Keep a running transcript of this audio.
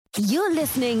You're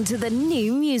listening to the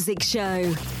New Music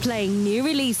Show, playing new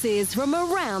releases from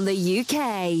around the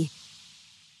UK.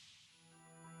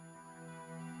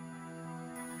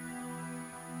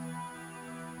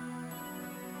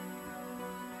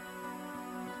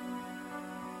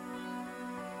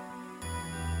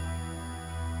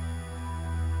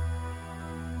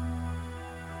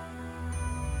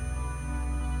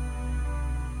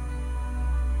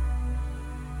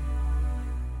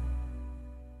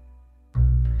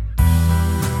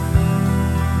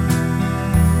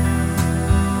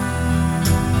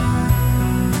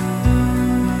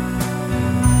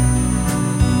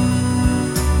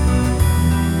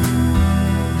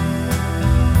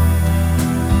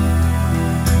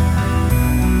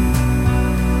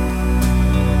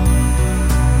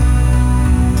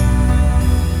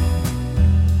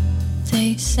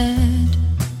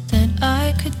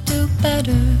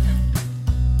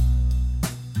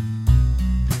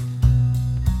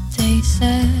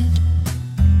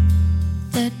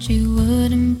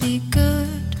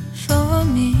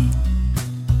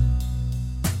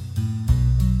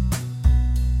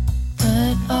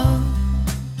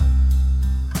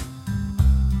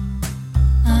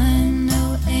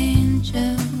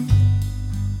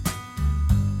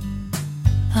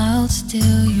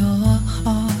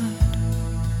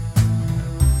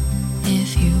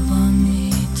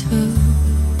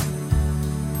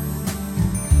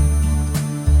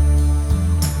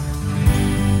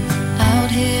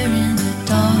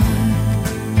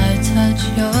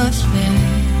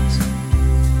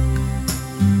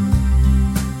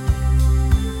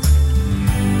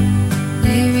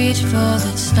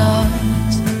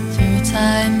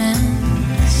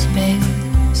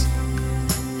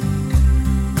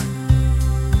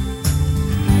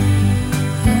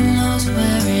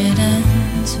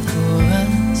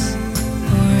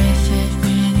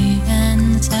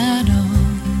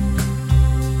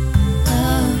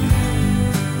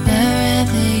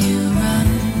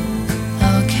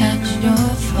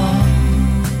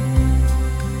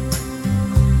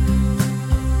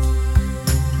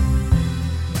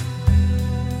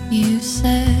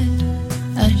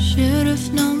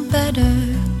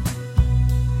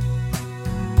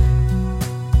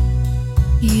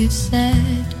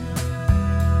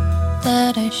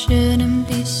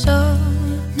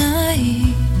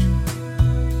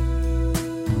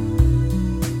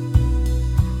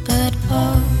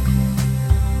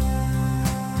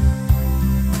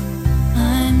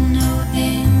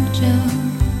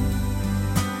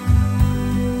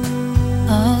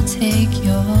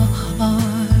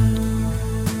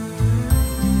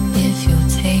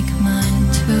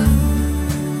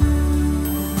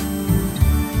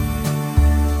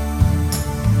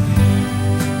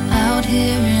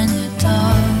 Here in the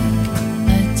dark,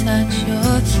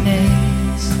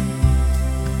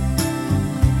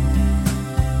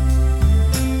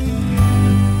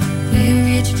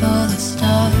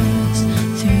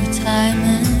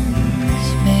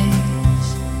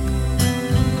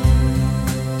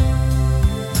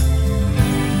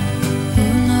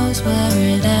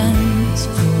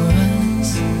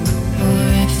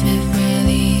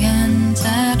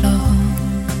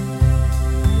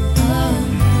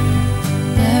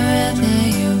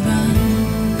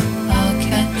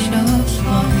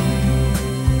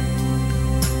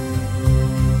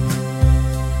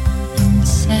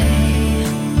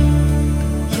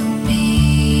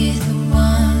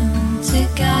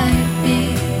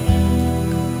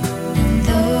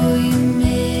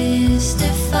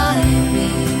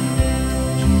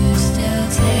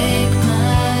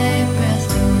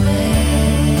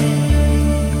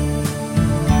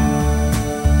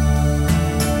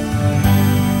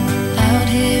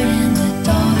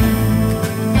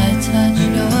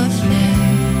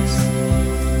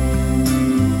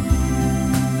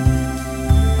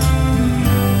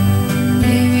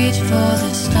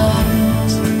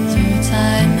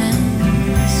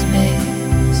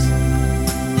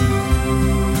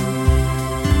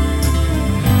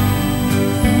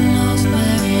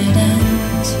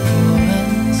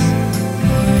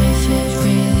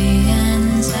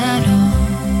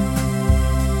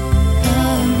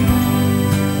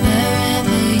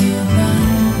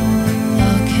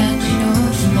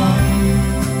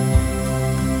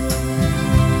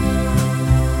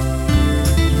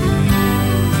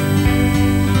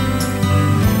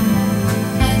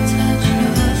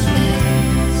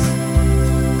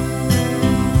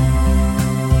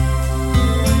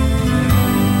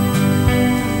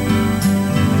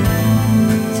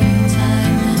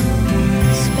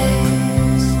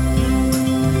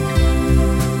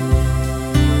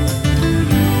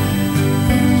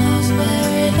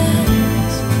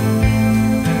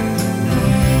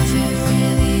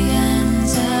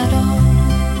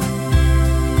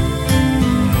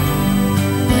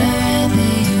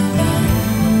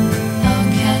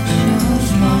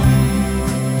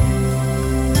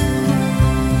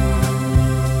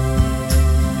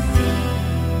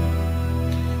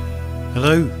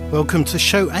 Hello, welcome to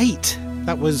show 8.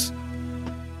 That was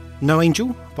No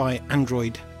Angel by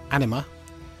Android Anima,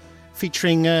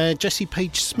 featuring Jesse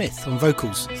Page Smith on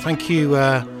vocals. Thank you,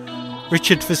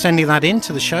 Richard, for sending that in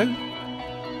to the show.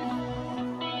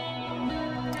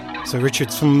 So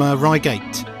Richard's from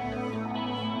Reigate.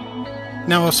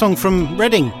 Now a song from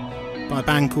Reading by a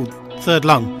band called Third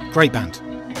Lung. Great band.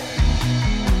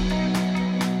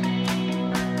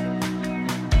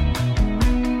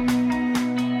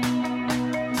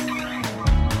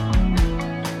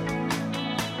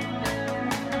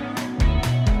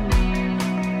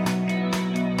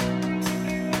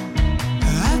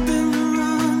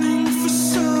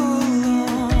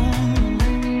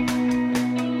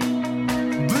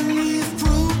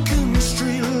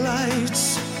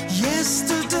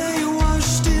 Yesterday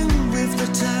washed in with the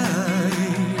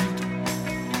tide.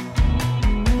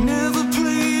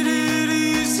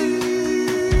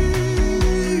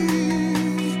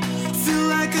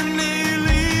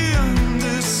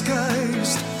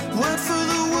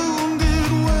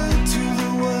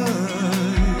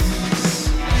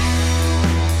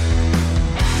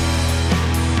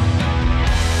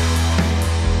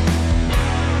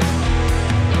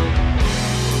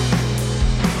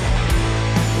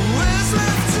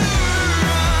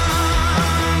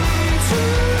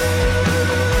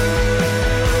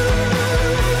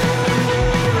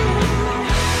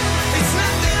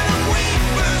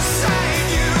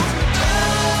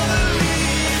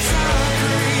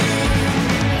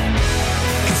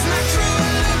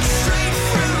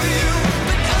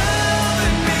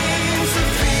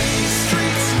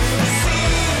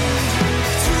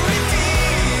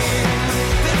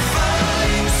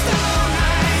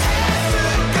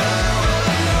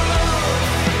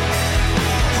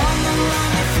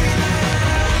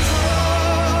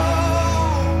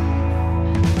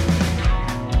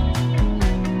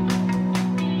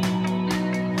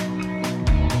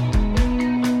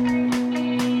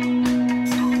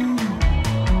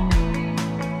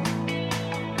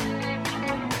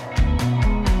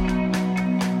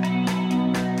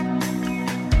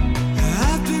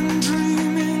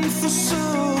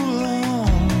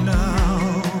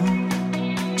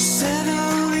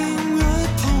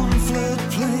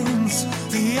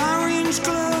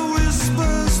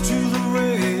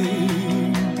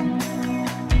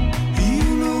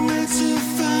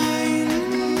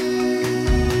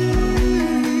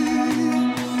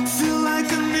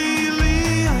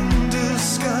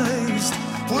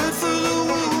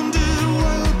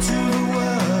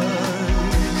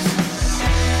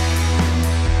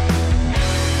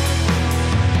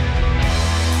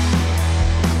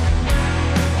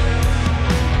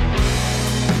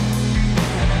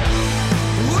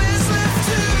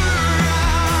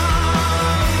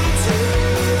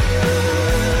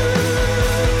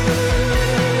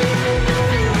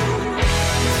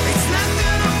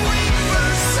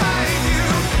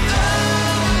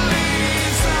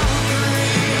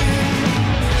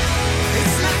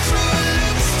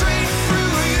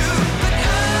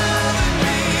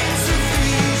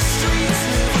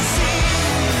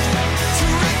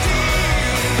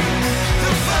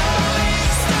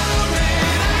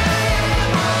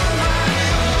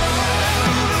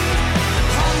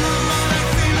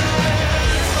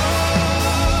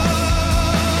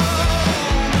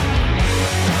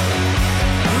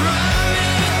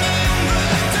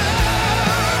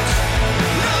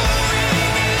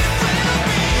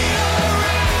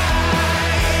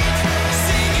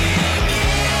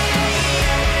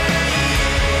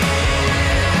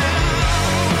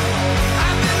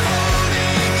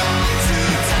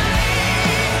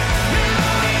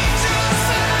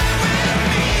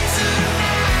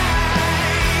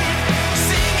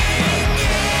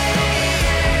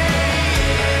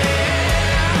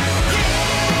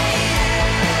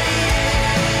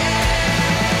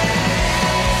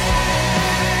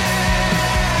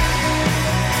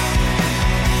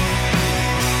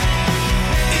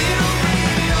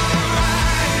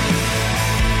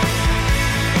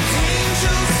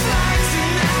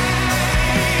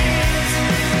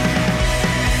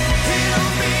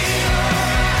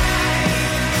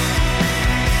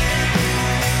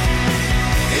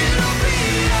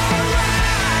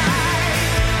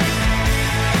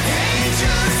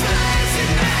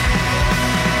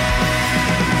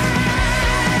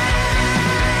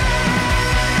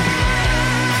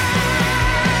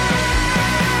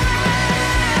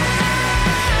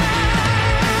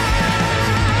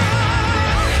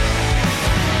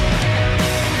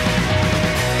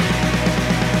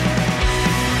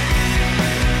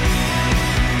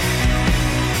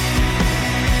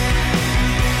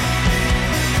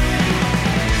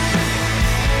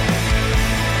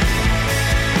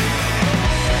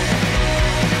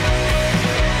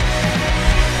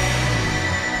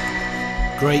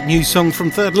 great new song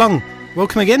from Third Lung.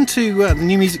 Welcome again to the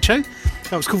New Music Show.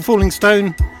 That was called Falling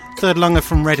Stone. Third Lung are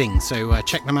from Reading, so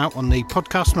check them out on the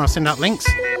podcast and I'll send out links.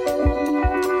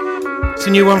 It's a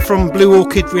new one from Blue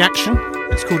Orchid Reaction.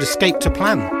 It's called Escape to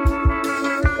Plan.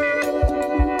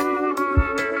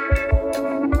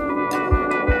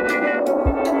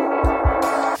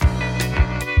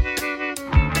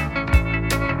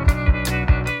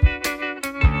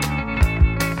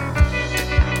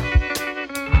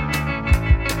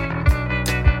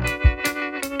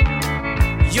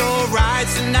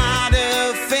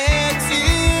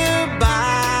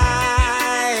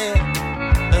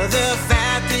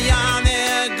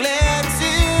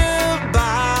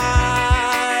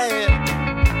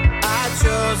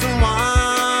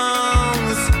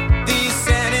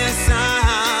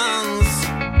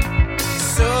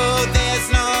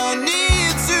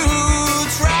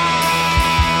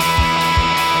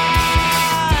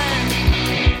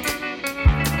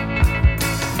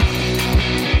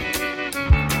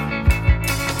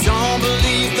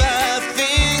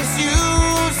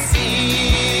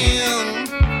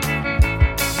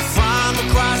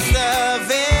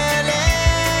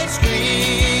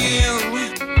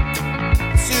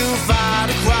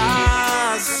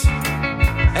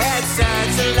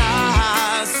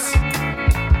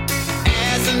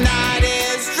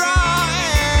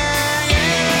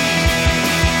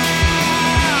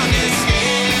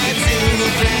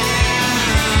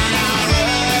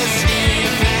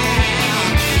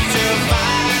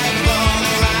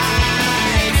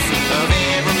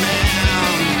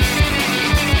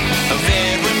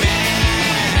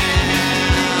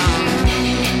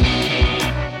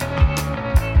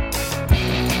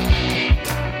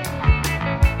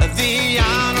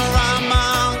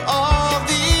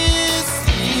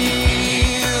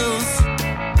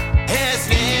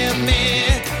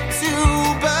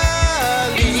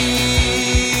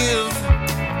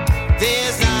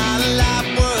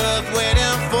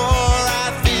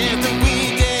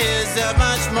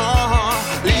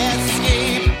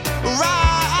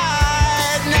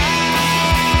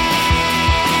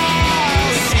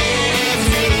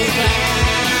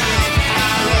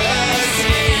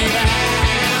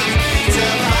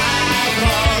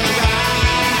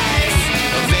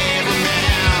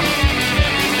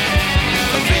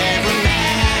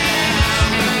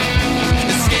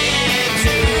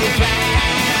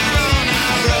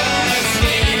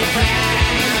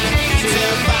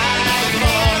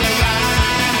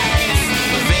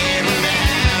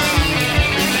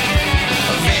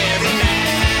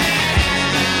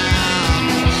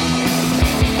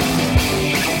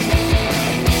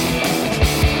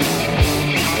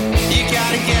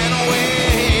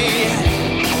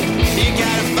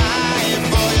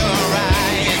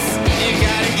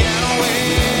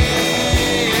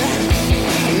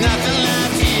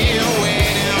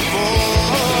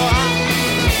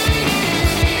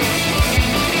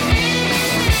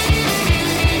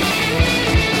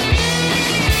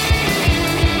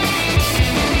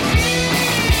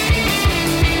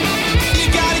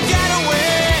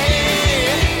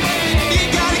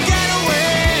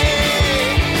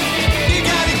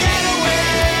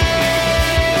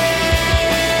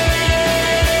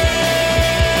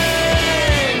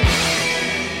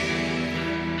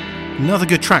 Another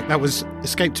good track. That was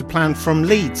Escape to Plan from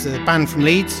Leeds, a band from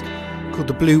Leeds called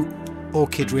the Blue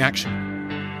Orchid Reaction.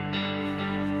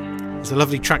 There's a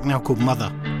lovely track now called Mother.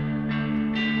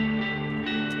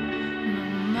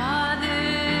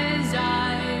 Mother's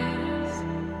eyes,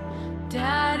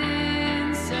 dad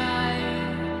inside,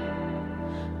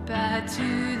 bad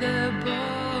to the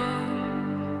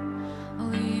bone,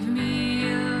 leave me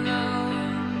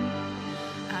alone.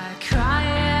 I cry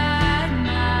at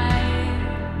night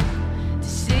to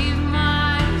save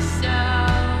myself.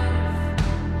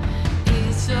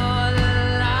 It's all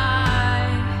a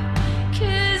lie,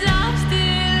 'cause I'm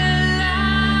still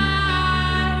alive.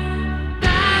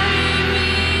 Bury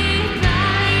me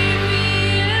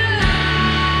alive,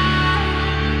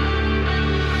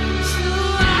 so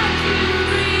I can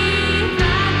breathe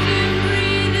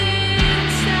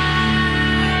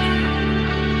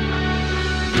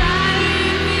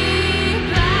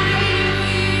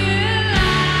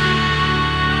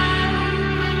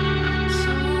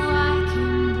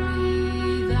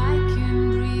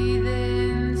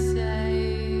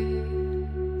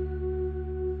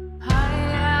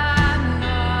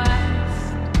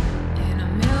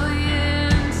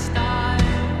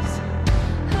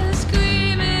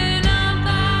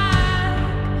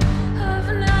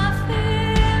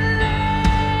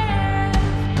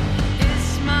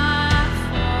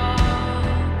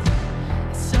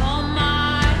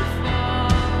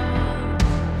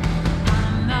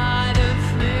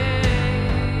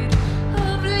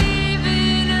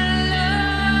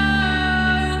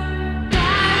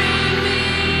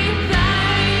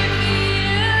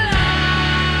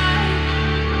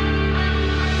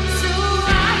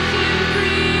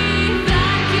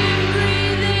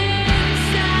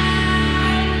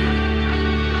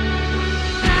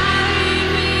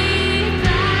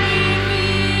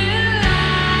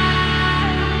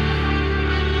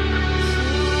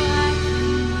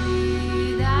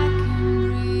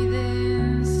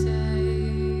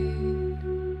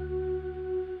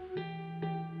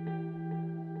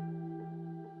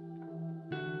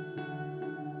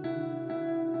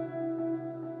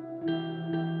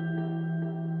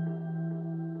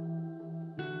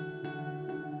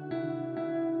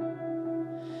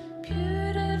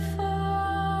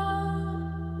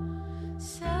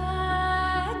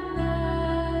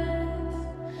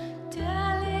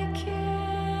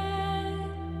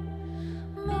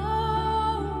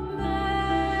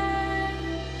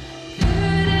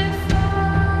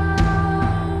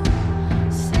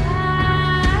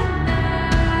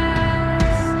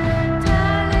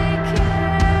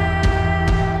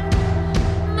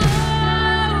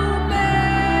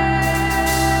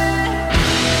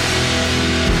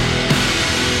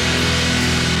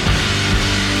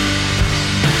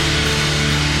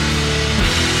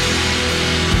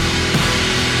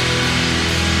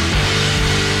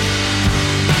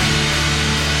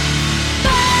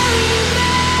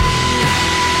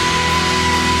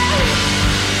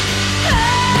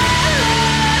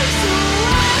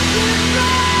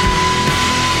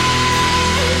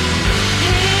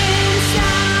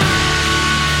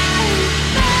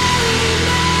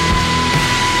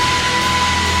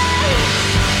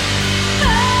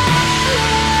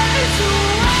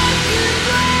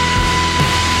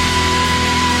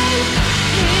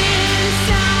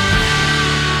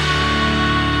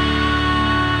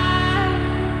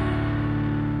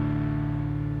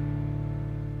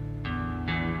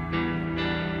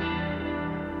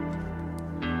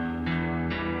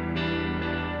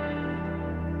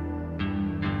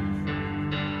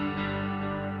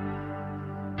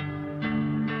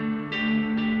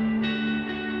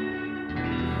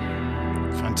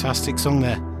Fantastic song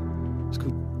there. It's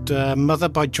called Mother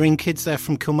by Dream Kids there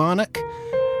from Kilmarnock.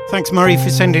 Thanks, Murray, for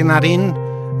sending that in.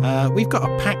 We've got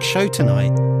a packed show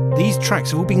tonight. These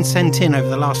tracks have all been sent in over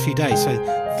the last few days, so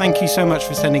thank you so much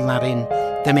for sending them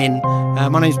in.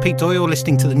 My name's Pete Doyle,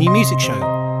 listening to the New Music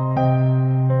Show.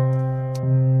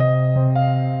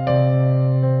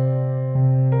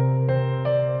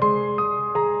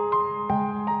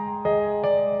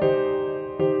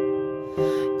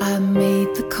 I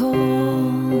made the call,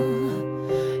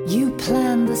 you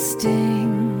planned the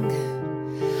sting.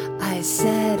 I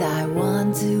said I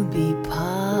want to be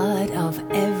part of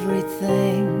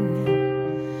everything.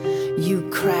 You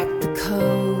cracked the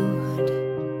code,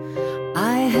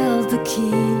 I held the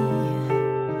key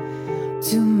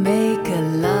to make a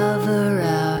lover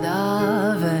out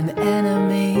of an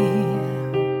enemy.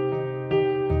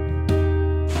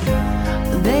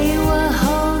 They were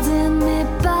holding me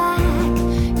back,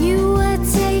 you were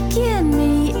taking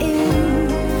me in.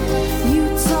 You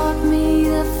taught me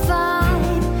to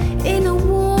fight in a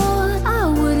war I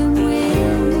wouldn't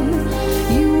win.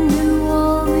 You knew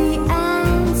all the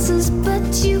answers,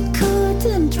 but you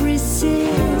couldn't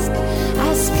resist.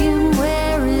 Asking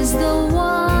where is the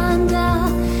wonder,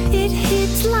 it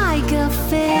hits like a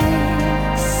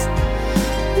fence.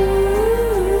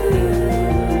 Ooh,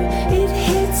 it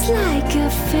hits like a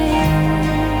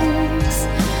fence.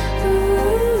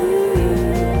 Ooh,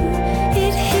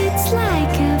 it hits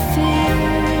like a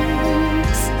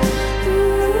fence.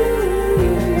 Ooh,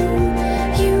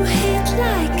 you hit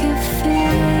like a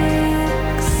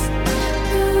fence.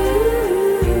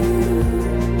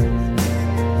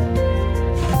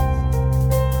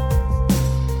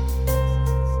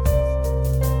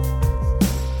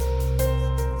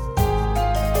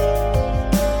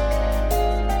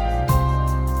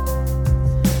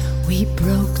 We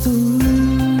broke the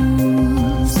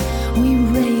rules, we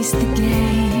raced the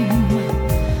game.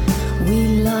 We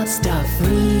lost our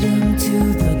freedom to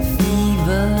the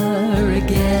fever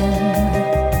again.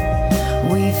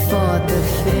 We fought the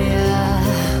fear,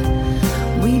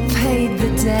 we paid the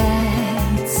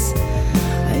debts.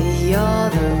 You're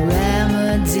the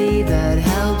remedy that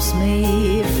helps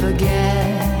me forget.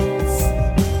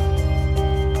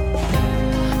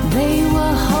 They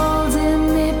were holding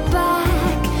me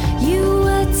back, you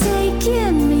were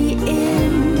taking me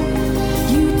in.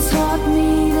 You taught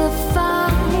me to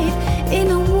fight in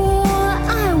a war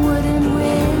I wouldn't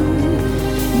win.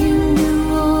 You knew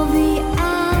all the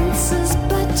answers,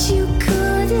 but you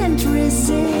couldn't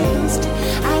resist.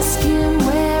 Asking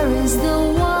where is the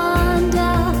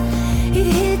wonder, it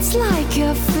hits like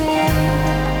a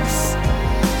fence.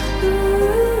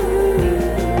 Ooh,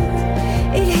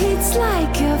 it hits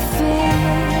like a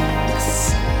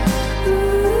fence.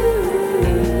 Ooh,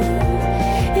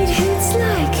 it hits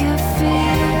like a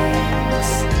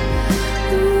fence.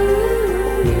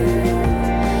 Ooh,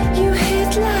 you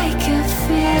hit like a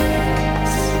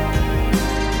fence.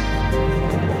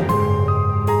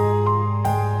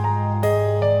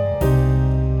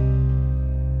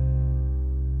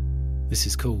 This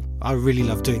is cool. I really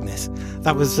love doing this.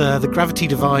 That was The Gravity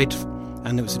Divide,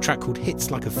 and it was a track called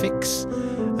Hits Like a Fix.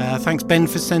 Thanks, Ben,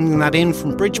 for sending that in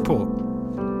from Bridgeport.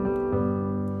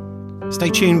 Stay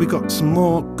tuned, we've got some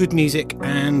more good music,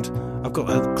 and I've got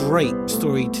a great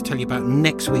story to tell you about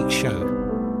next week's show.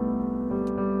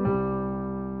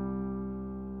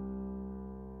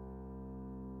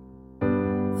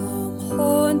 I'm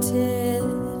haunted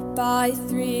by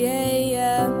 3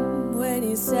 a.m. when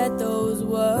you said those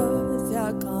words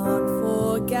I can't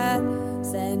forget.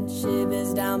 Sent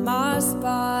shivers down my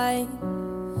spine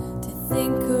to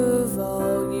think of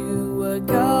all you were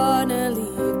gonna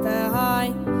leave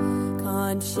behind.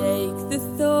 Can't shake the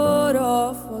thought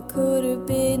of what could have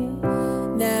been.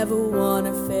 Never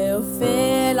wanna feel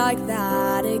fear like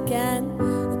that again.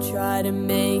 I try to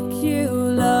make you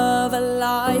love a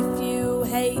life you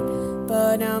hate,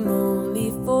 but I'm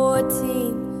only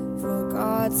 14, for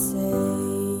God's sake.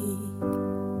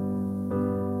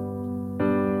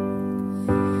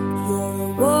 You're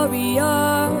a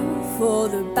warrior for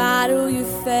the battle you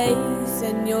face,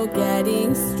 and you're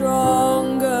getting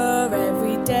stronger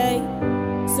every day.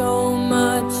 So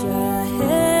much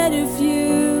ahead of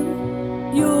you,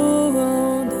 you're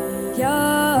only young.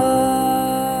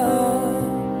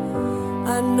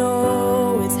 I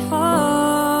know it's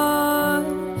hard,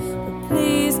 but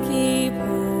please keep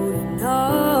holding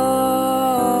on.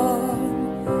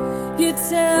 You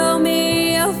tell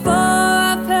me how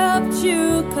far I've helped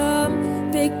you come,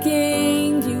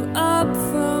 picking you up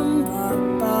from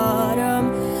rock bottom.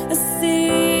 I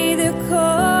see the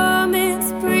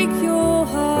comments break your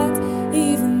heart,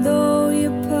 even though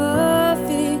you're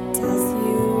perfect as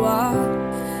you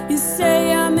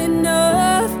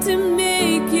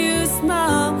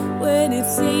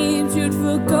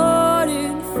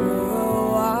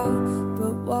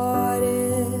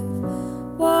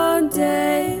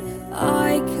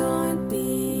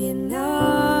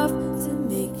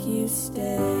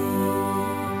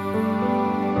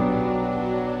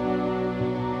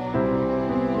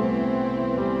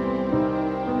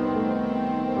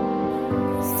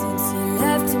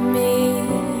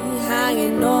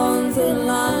hanging on the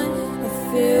line. I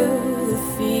feel the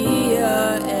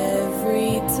fear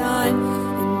every time.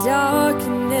 In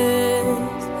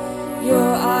darkness,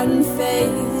 you're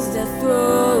unfazed. I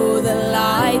throw the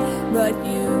light, but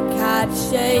you catch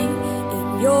shade in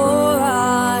your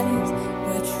eyes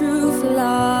where truth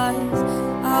lies.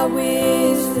 I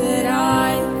wish that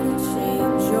I could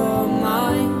change your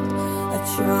mind. I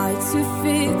try to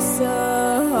fix a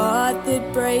heart that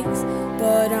breaks,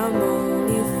 but I'm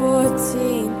only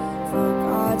 14, for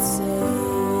God's sake.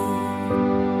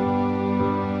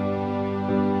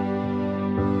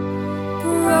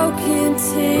 Broken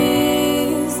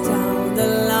tears down the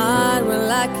line,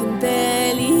 well I can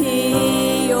barely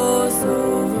hear yours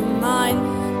over mine.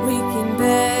 We can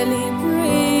barely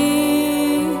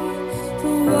breathe,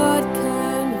 but what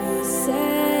can we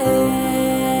say?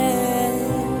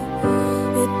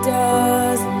 It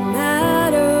doesn't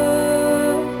matter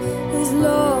as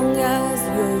long as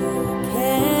you're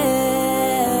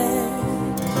okay.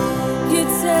 You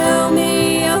tell me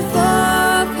how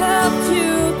far I've helped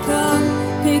you come,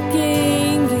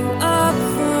 picking you up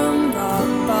from rock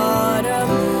bottom.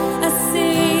 I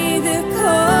see the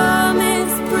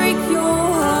comments break your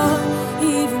heart,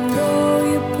 even though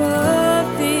you're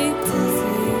perfect as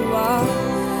you are.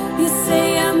 You say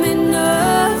I'm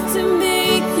enough to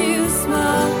make you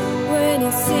smile, when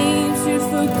it seems you've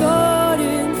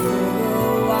forgotten for a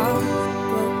while.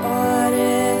 But what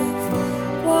if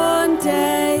one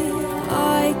day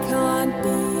I can't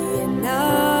be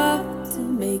enough to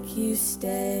make you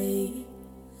stay?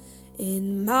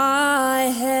 In my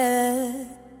head,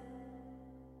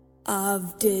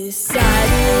 I've decided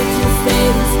to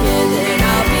fade and scared that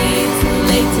I'll be too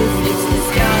late to fix the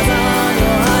scars on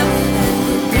your heart and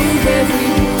remove every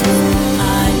bruise. I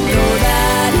know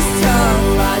that it's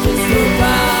tough, I just hope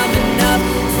I'm enough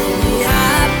to be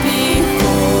happy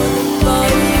for the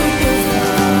both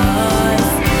of us.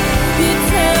 You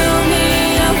tell me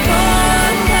how far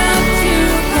I've helped you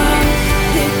come,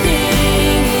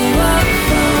 picking you up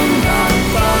from rock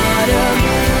bottom.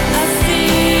 I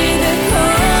see the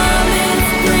comments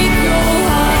break your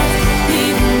heart,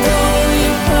 even though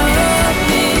you're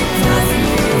perfect as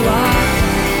you are.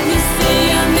 You say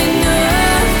I'm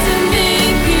enough to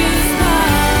make you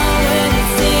smile, when it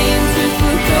seems you've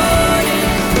forgotten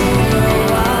for a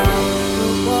while.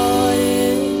 But what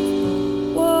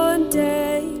if one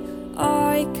day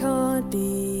I can't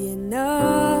be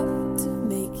enough to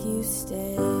make you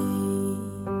stay?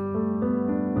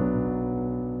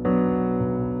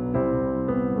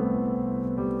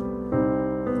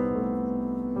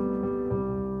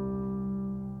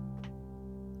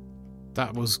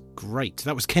 That was great.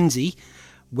 That was Kenzie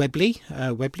Webley,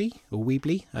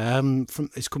 from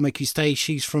it's called Make You Stay.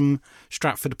 She's from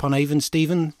Stratford upon Avon.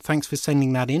 Stephen, thanks for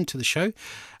sending that in to the show.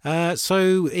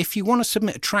 So if you want to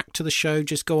submit a track to the show,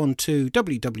 just go on to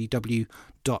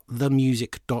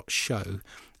www.themusic.show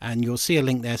and you'll see a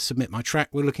link there, submit my track.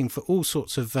 We're looking for all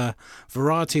sorts of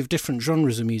variety of different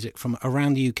genres of music from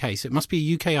around the UK. So it must be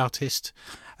a UK artist.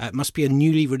 It must be a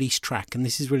newly released track, and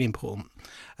this is really important.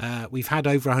 We've had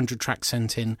over 100 tracks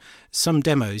sent in, some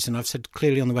demos, and I've said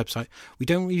clearly on the website, we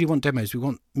don't really want demos. We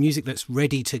want music that's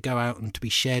ready to go out and to be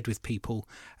shared with people,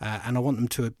 and I want them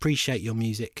to appreciate your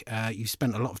music. You've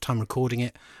spent a lot of time recording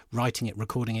it, writing it,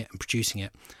 recording it, and producing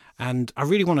it. And I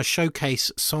really want to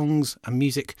showcase songs and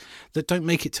music that don't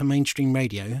make it to mainstream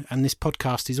radio, and this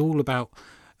podcast is all about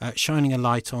shining a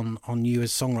light on you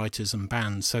as songwriters and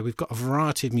bands. So we've got a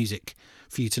variety of music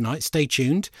for you tonight. Stay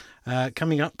tuned.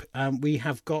 Coming up, we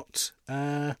have got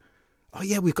we've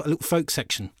got a little folk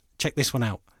section. Check this one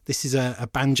out. This is a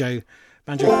banjo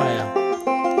player.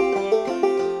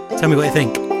 Tell me what you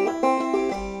think.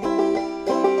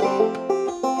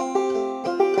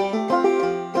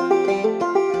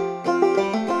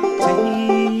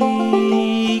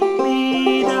 Take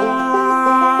me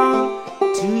down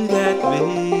to that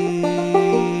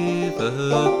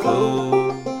river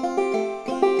cold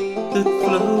that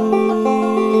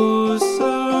flows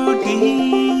so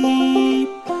deep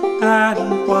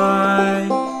and wide.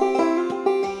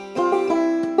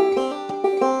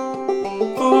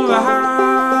 For I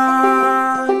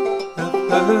have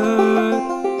heard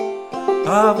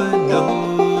of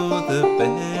another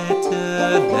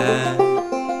better land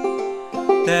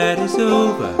that is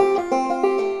over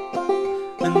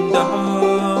and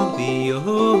on the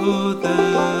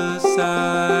other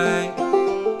side.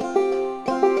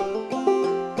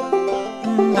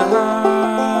 And I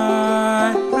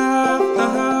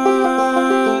have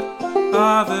heard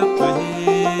of a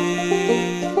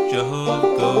bridge of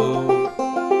gold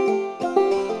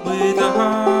with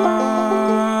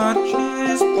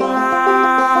arches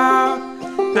proud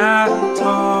and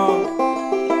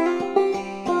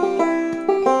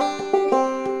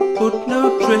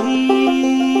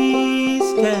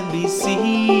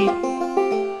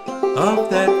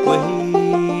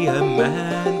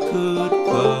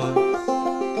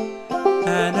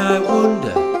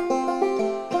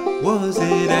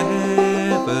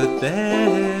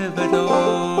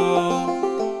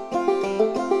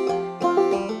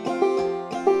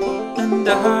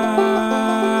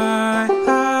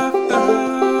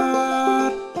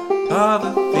of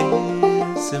a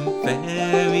fearsome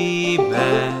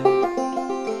ferryman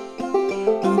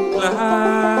who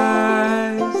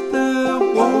glides the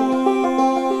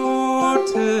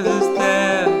waters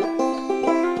there.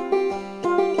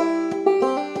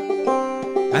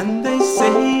 And they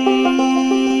say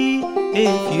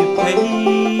if you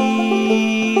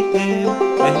paid him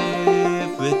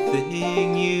everything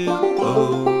you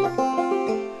owe,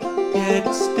 yet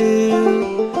still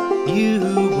you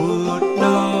would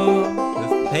not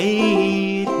have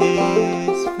paid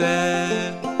his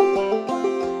fare.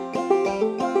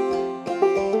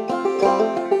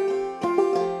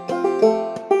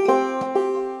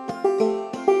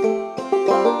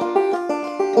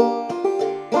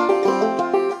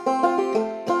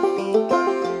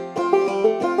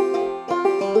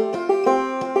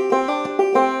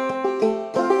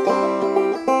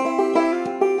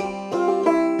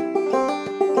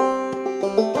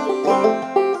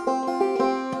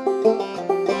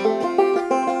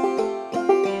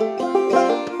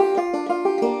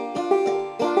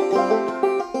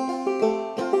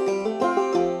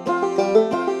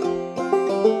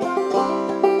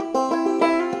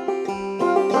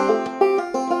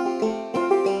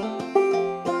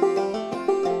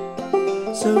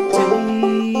 So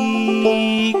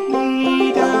take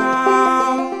me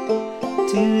down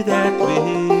to that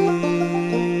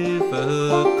river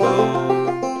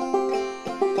cold.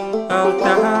 I'll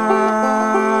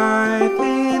dive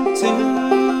into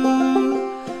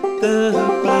the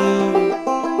blue,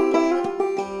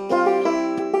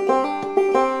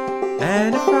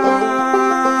 and if I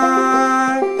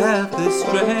have the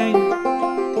strength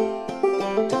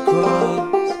to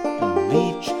cross and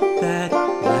reach that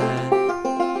land,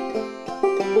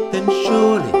 then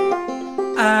surely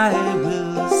I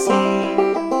will see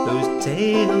those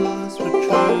tales were true.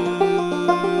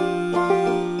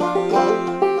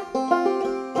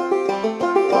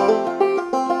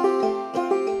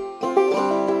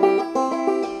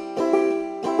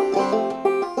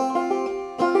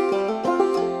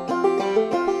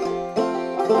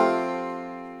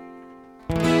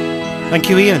 Thank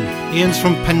you, Ian. Ian's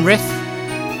from Penrith.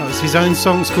 That was his own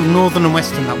song. It's called Northern and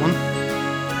Western, that one.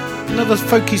 Another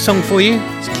folky song for you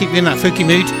to keep you in that folky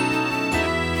mood.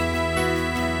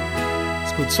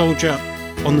 It's called Soldier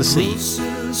on the Sea.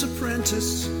 Mercer's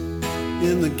apprentice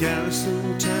in the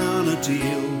garrison town of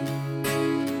Deal.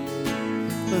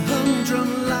 A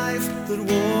humdrum life that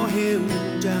wore him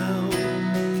down.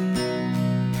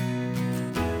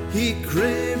 He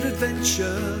craved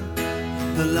adventure,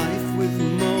 a life with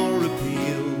more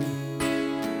appeal,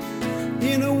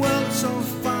 in a world so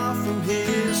far from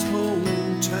his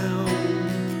hometown.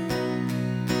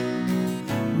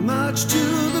 Marched to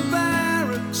the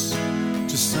barracks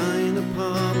to sign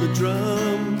upon the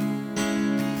drum,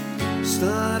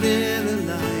 started a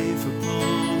life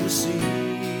upon the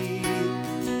sea.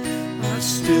 I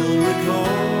still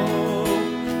recall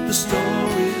the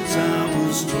stories I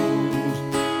was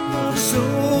told of a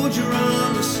soldier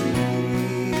on the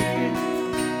sea.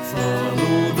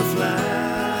 Follow the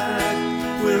flag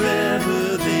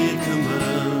wherever they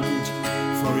command,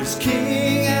 for his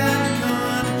king and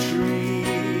country.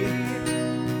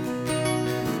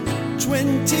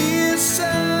 20 years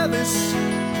service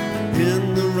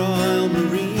in the Royal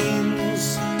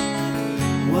Marines,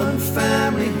 one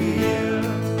family here,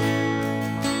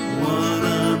 one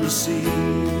on the sea.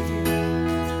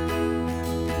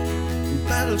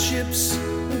 Battleships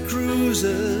and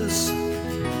cruisers,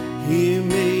 he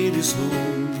made his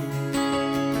home.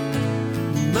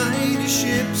 Mighty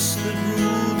ships that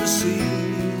rule the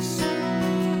seas,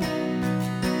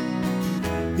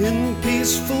 in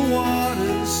peaceful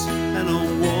waters and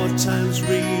on wartime's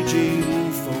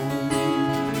raging foam,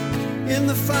 in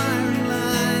the firing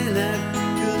line at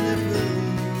Gallipoli,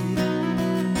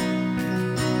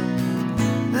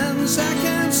 and Zach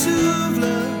and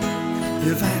Suvla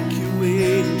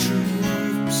evacuating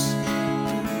troops.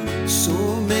 So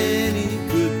many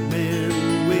good men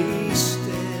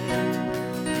wasted.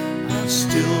 I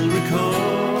still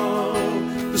recall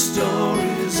the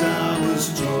stories I was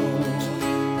told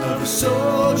of a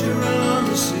soldier on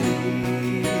the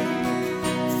sea.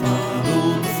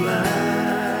 Follow the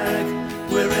flag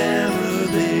wherever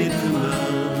they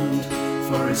command,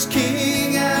 for his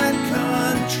king and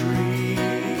country.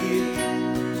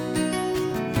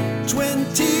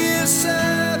 20 years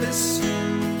service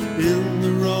in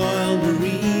the Royal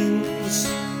Marines,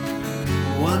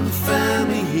 one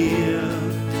family here,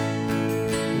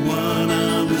 one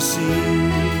on the sea.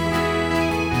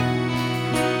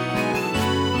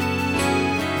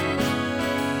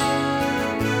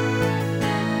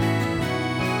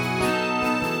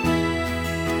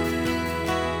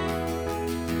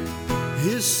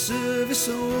 His service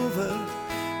over,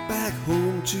 back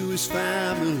home to his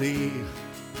family.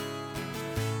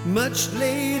 Much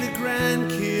later,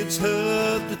 grandkids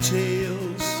heard the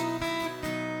tales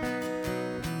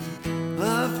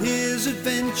of his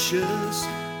adventures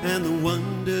and the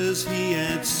wonders he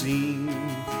had seen.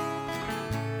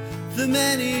 The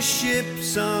many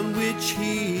ships on which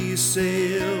he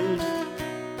sailed.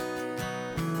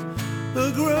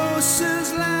 A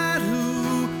grocer's lad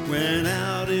who went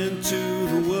out into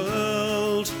the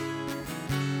world.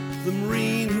 The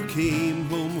marine who came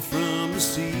home from the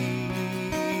sea.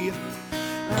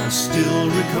 I still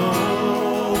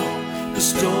recall the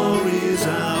stories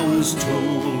I was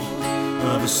told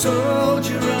of a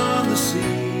soldier on the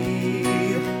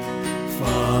sea.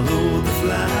 Follow the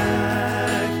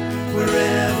flag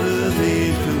wherever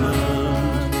they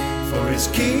command, for his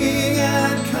king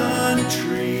and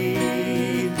country.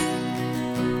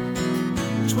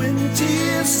 20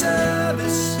 years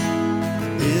service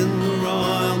in the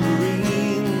Royal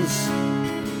Marines.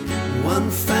 One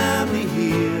family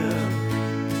here,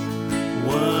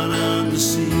 one on the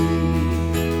sea.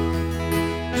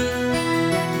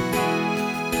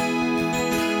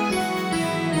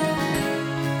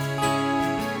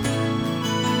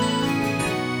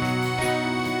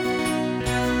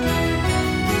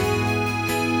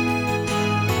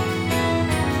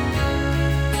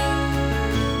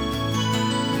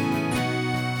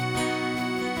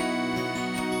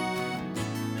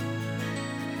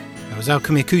 Was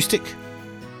Alchemy Acoustic,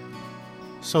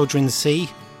 Soldier in the Sea.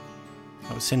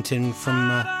 That was sent in from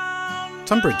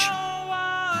Tunbridge.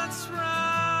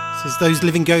 This is Those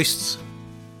Living Ghosts.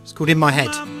 It's called In My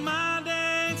Head.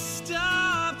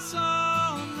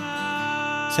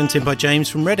 Sent in by James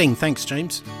from Reading. Thanks,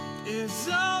 James.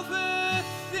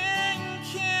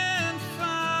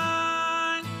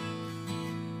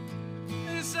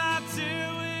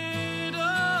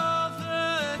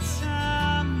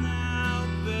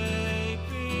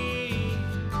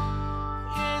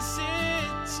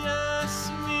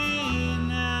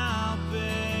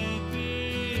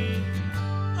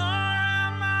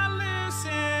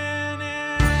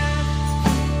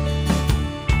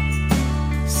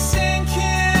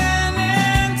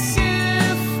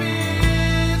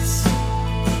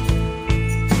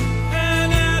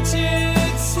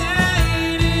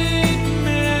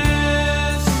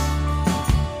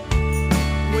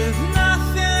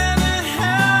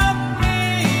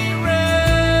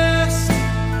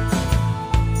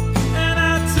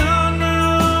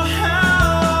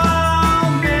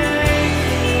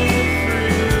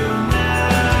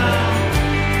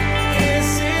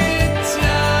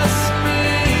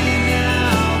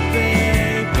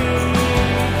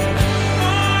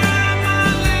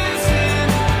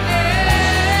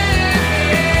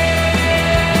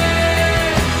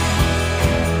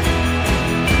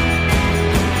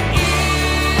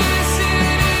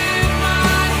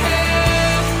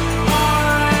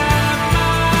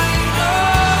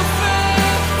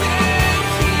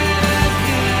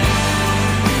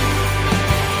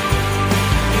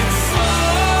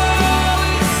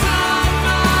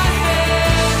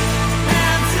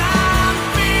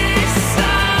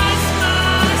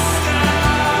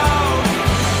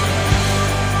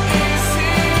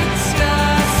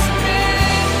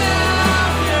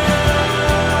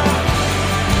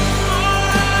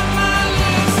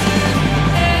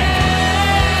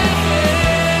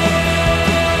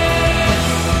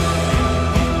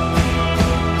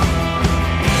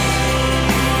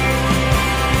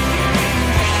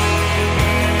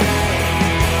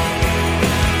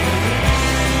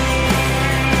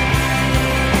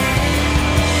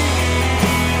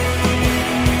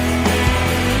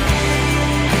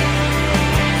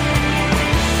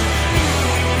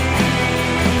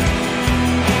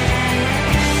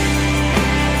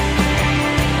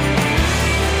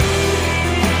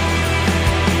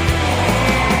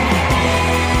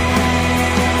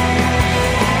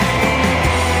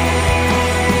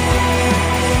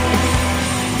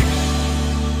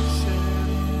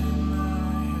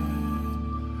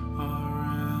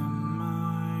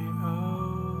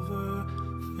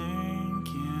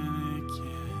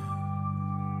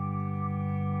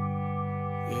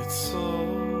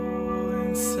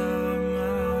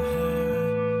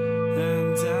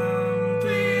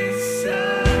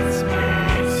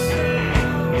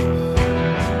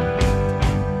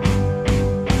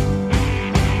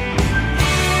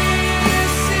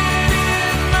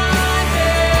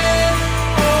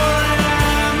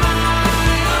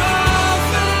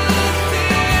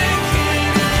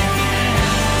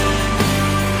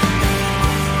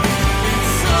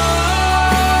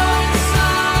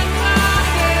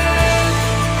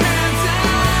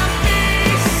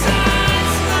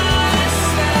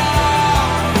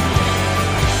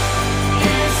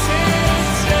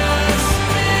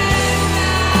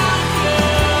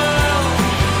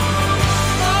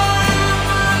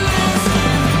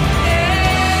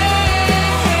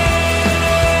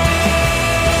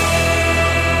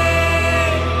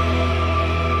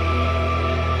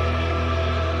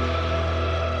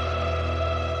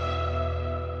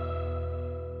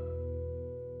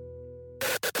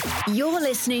 You're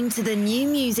listening to the New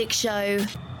Music Show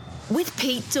with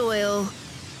Pete Doyle.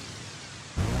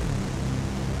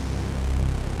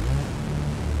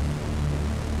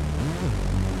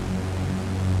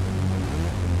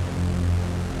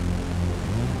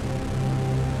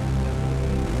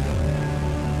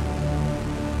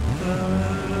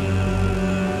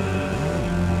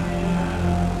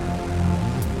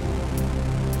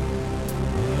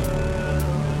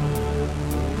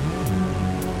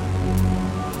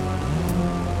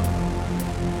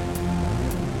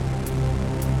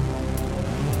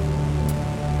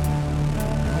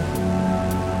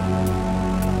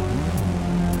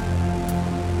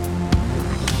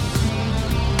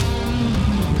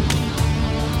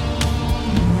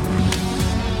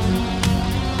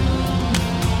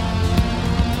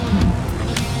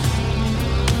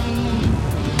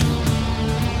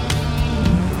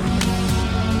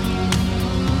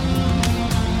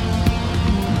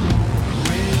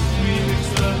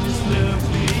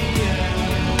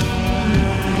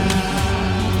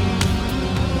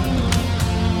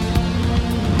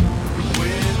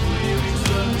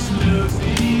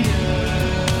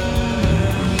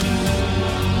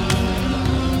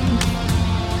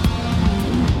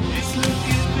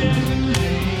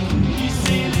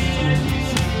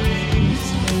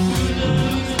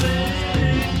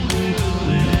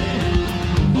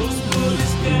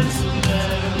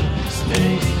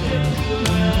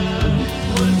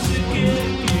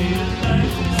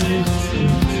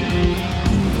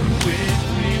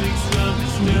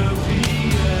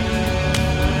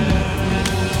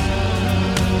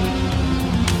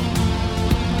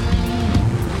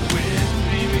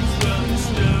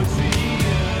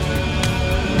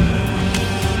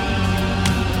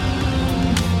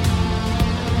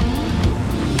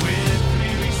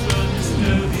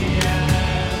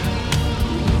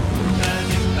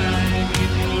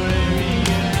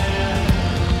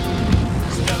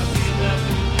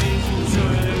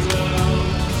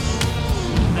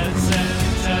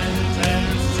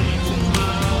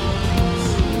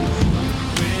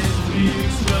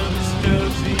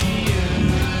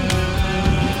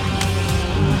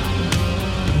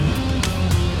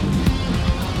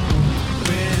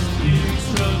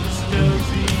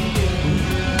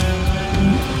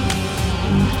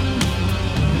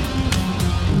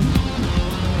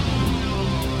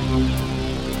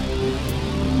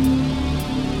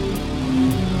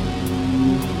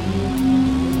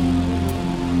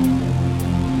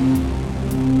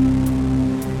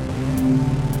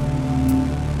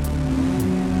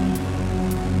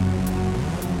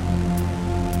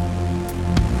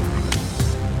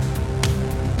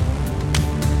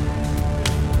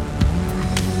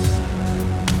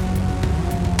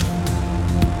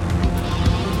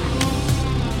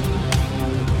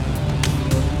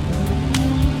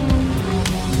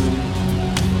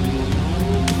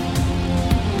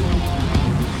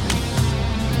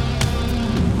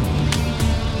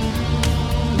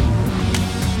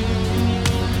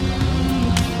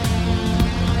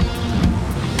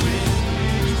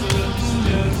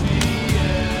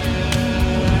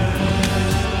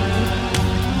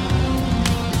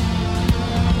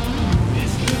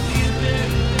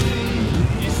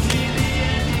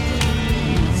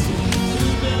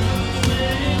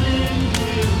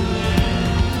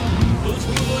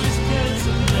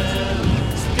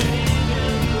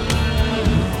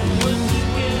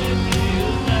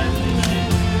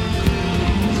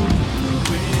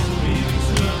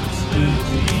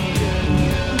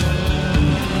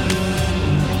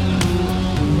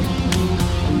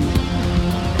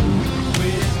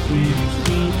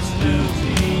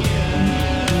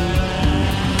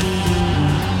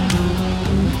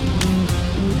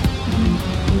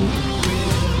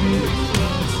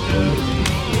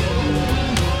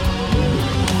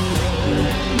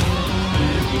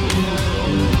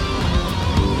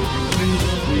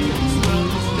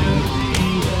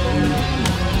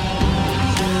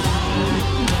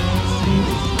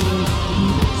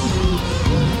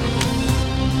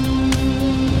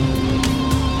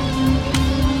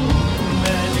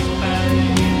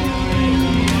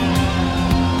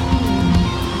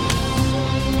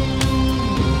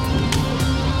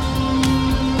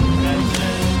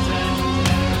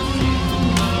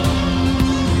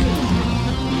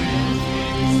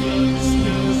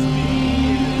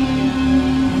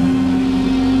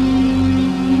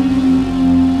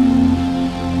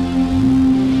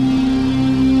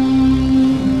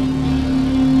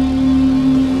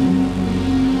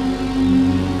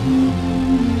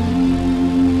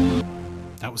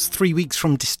 That was 3 weeks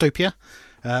from Dystopia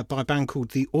by a band called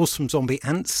the Awesome Zombie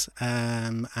Ants,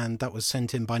 and that was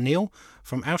sent in by Neil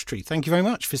from Austria. Thank you very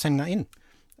much for sending that in.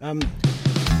 Bit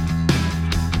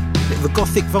of a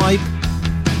gothic vibe.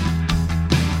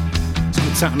 It's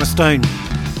called Sat on a Stone.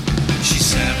 She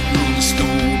sat on a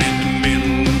stone in the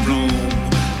middle of Rome,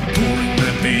 pouring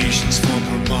libations from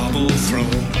her marble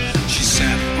throne. She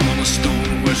sat on a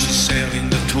stone where she's sailing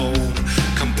the tone,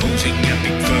 composing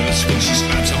epic verse when she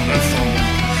slaps on her phone.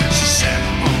 She sat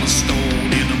on a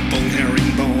stone in a bone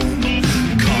herringbone,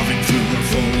 carving through her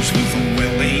foes with a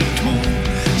well-laid tone.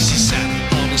 She sat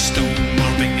on a stone,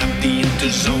 marking up the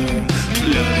interzone,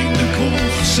 flooding the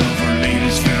course of her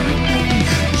latest pheromone.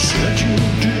 Said you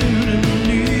didn't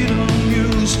need a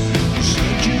muse,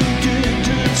 said you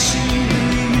didn't see the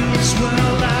use.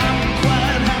 Well, I'm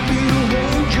quite happy to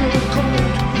hold your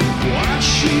coat while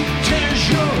she tears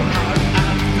your heart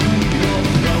out through your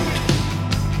throat.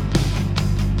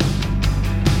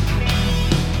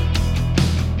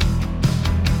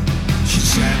 She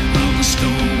sat on the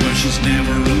stone where she's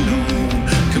never alone,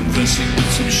 conversing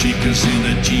with some shakers in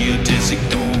a geodesic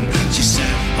dome. She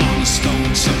sat on a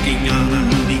stone, sucking on a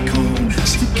honeycomb,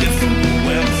 sticking from a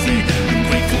wealthy and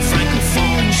grateful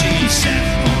francophone. She sat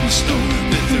on a stone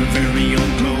with her very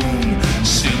own clone,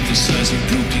 synthesizing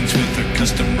proteins with her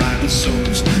custom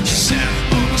ribosomes. She sat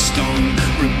on a stone,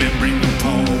 remembering a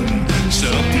poem,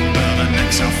 something about an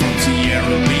exile from Sierra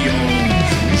Leone.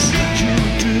 You said you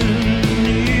didn't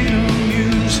need a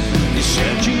muse, you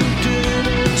said you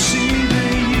didn't see the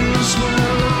use. Well,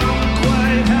 I'm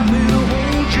quite happy to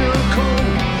hold your coat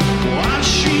while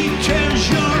she tears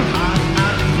your heart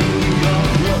out through your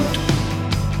throat.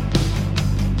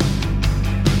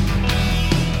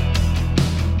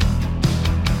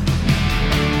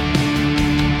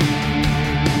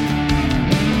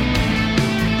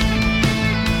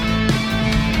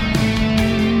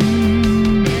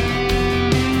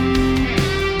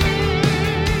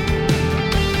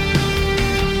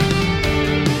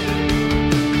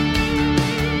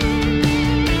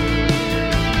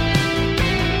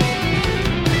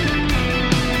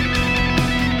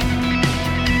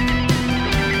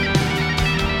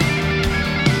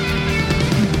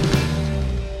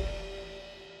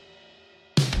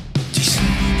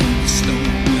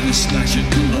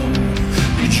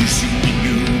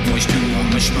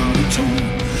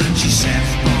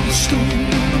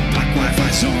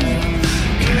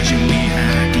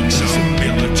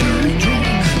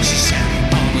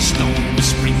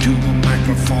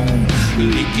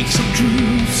 Leaking some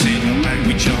truths in a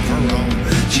language of her own.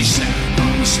 She sat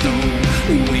on a stone,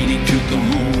 waiting to go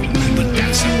home. But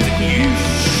that's something you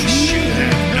should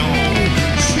have known.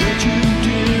 You said you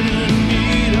didn't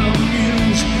need a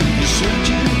muse, you said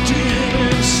you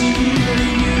didn't see the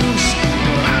use.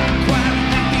 Well, I'm quite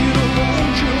happy to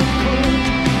hold your coat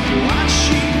while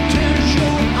she tears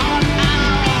your heart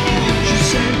out. She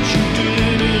said you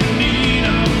didn't need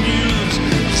a muse,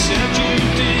 you said you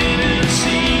didn't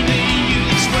see the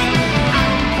use. Well,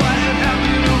 I'm quite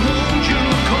happy to hold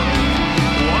your coat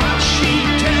while she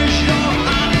tears your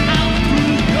heart out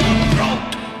through your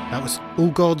throat. That was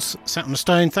All Gods, Sat on a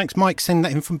Stone. Thanks, Mike, sending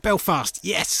that in from Belfast.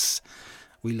 Yes,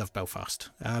 we love Belfast.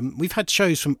 We've had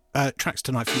shows from tracks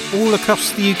tonight from all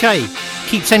across the UK.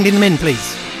 Keep sending them in,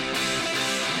 please.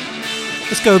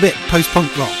 Let's go a bit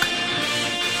post-punk rock.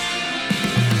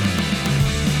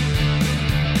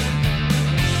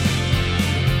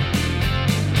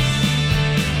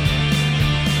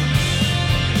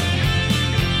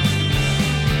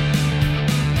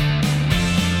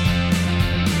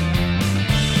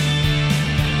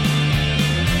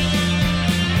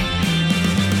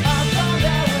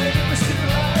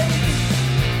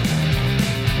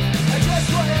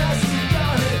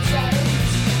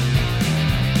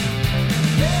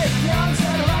 Comes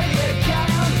and right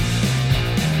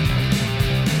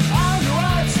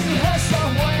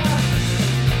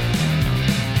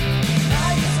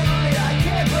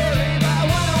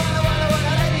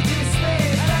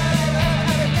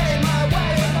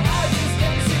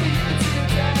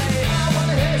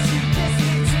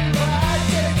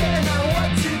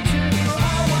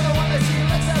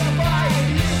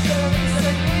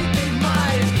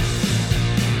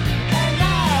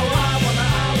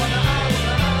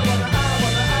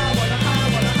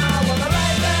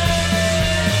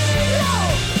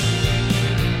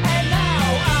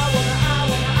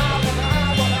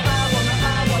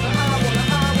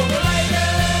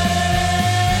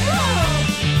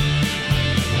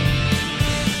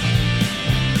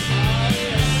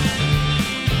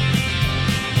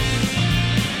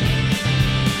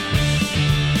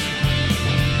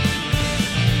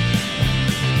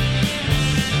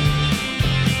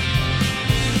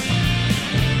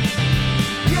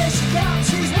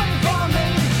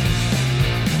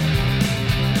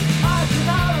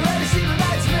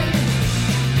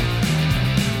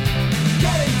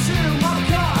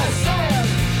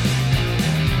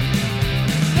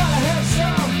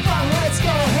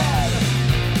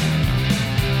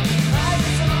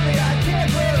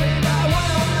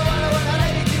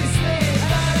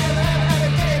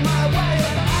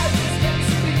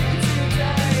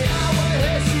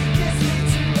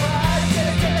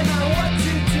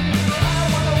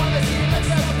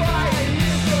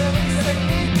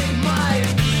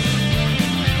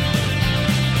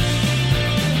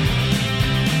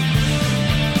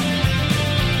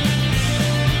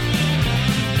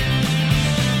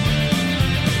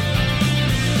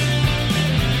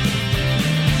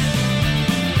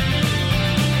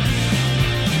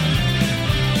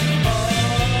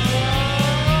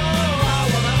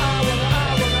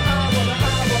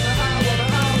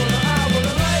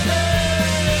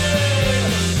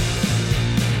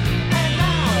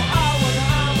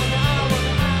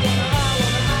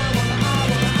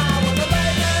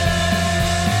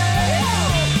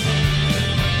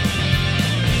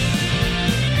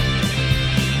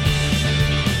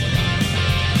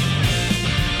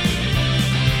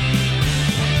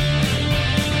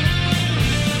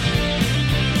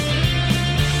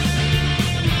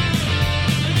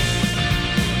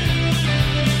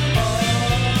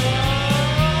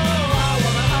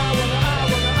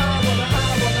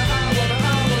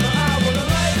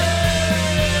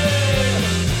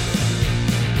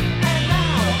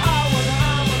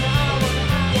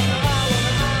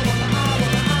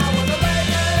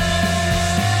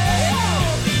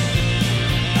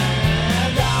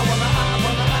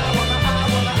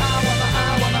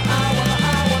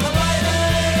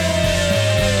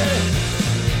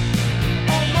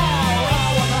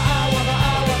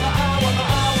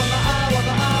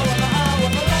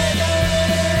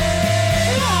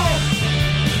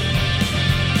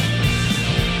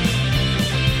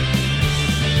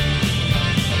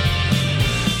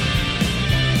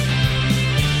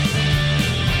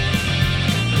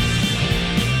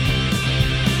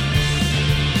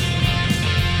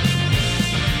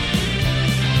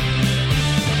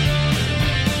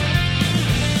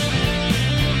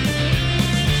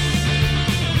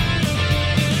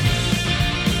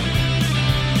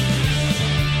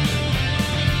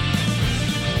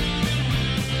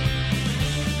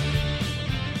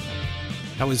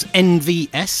That was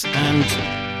NVS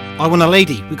and I Want a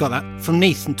Lady. We got that from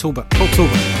Neath and Talbot. Paul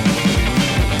Talbot.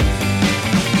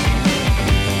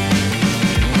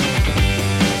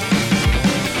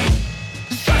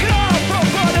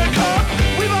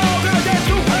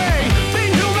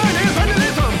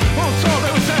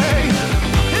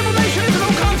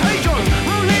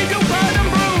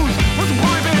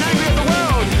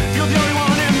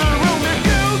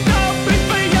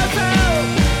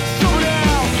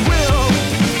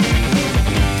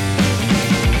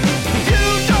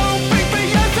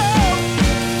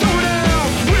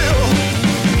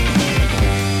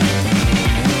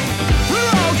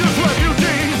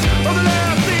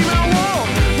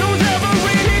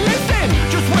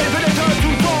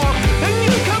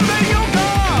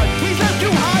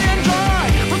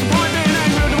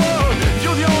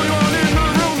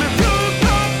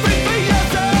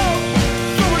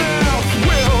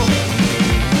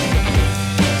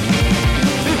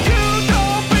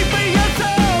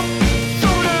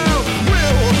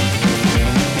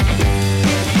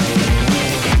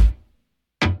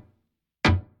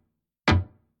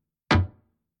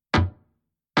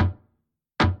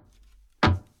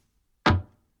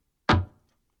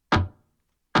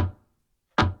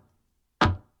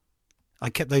 I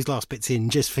kept those last bits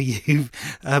in just for you.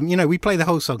 You know, we play the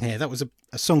whole song here. That was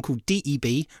a song called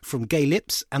DEB from Gay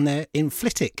Lips, and they're in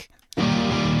Flitwick.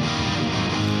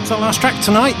 It's our last track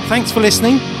tonight. Thanks for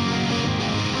listening.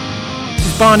 This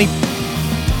is Barney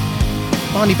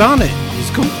Barnett. It's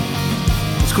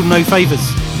called No Favours.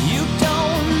 You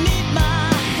don't need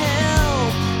my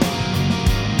help.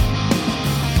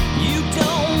 You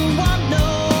don't want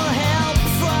no help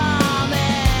from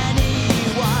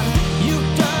anyone.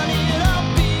 You've done it all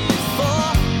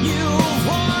before. You've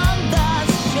worn that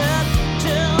shirt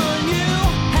till you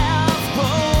have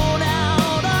grown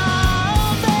out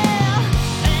of there,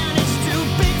 and it's too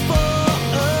big for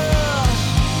us.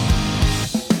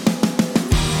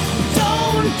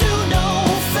 Don't do no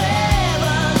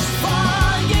favors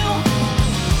for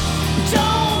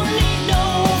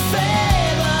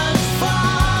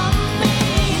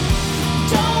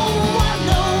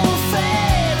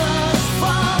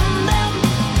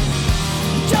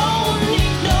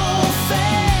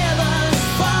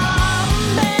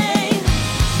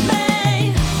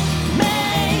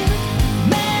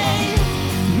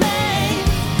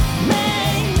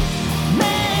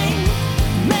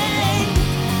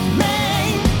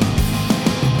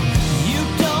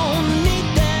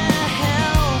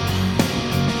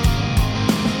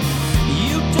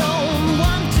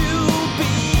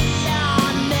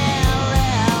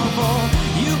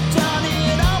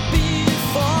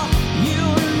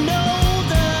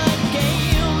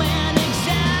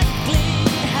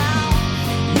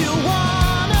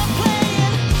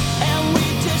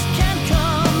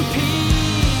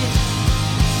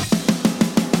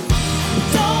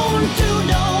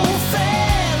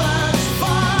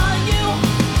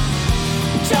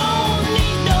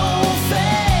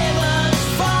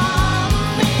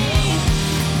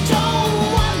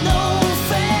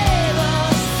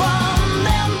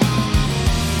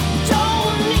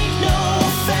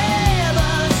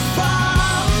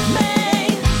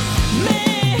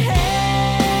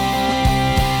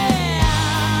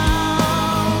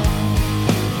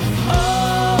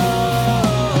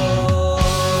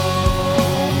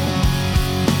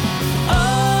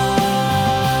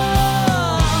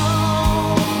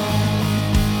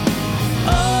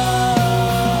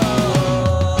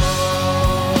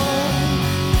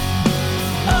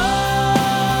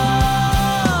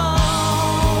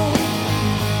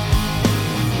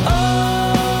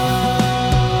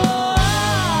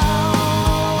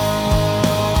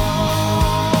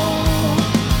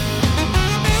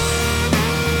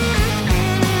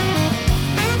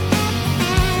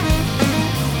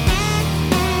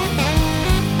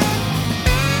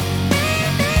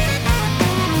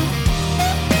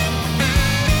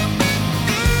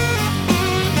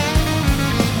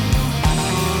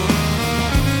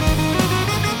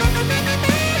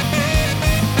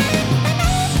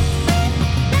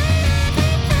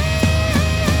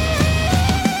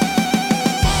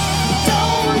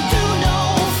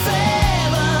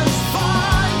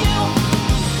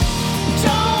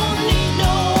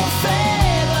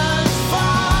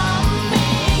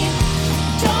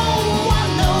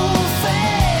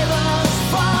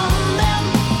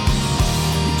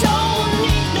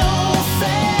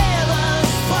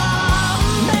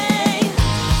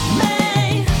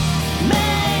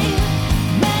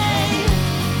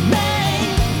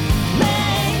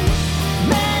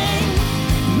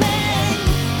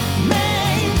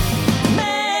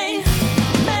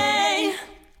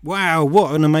Wow,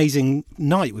 what an amazing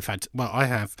night we've had. Well, I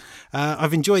have.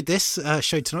 I've enjoyed this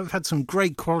show tonight. We've had some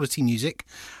great quality music.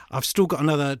 I've still got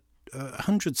another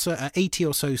 80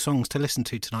 or so songs to listen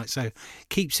to tonight, so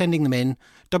keep sending them in.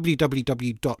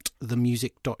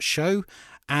 www.themusic.show.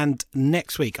 And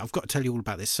next week, I've got to tell you all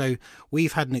about this. So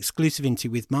we've had an exclusive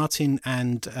interview with Martin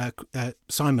and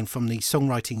Simon from the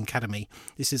Songwriting Academy.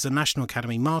 This is a national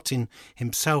academy. Martin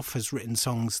himself has written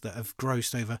songs that have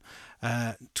grossed over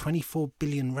 24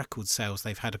 billion record sales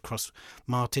they've had across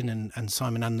Martin and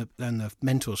Simon and the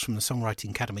mentors from the Songwriting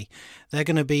Academy. They're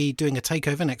going to be doing a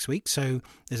takeover next week. So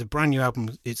there's a brand new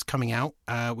album. It's coming out.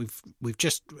 We've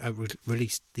just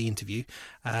released the interview.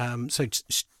 So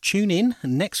tune in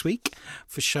next week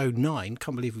for show 9.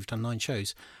 Can't believe we've done 9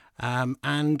 shows.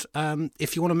 And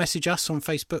if you want to message us on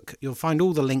Facebook, you'll find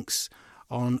all the links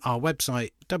on our website,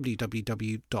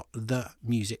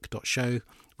 www.themusic.show.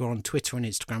 We're on Twitter and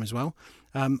Instagram as well.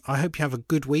 I hope you have a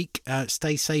good week.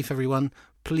 Stay safe, everyone.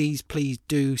 Please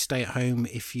do stay at home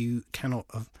if you cannot,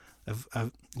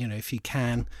 if you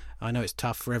can. I know it's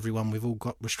tough for everyone. We've all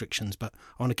got restrictions, but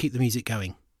I want to keep the music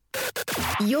going.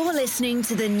 You're listening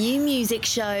to the New Music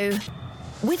Show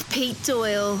with Pete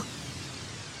Doyle.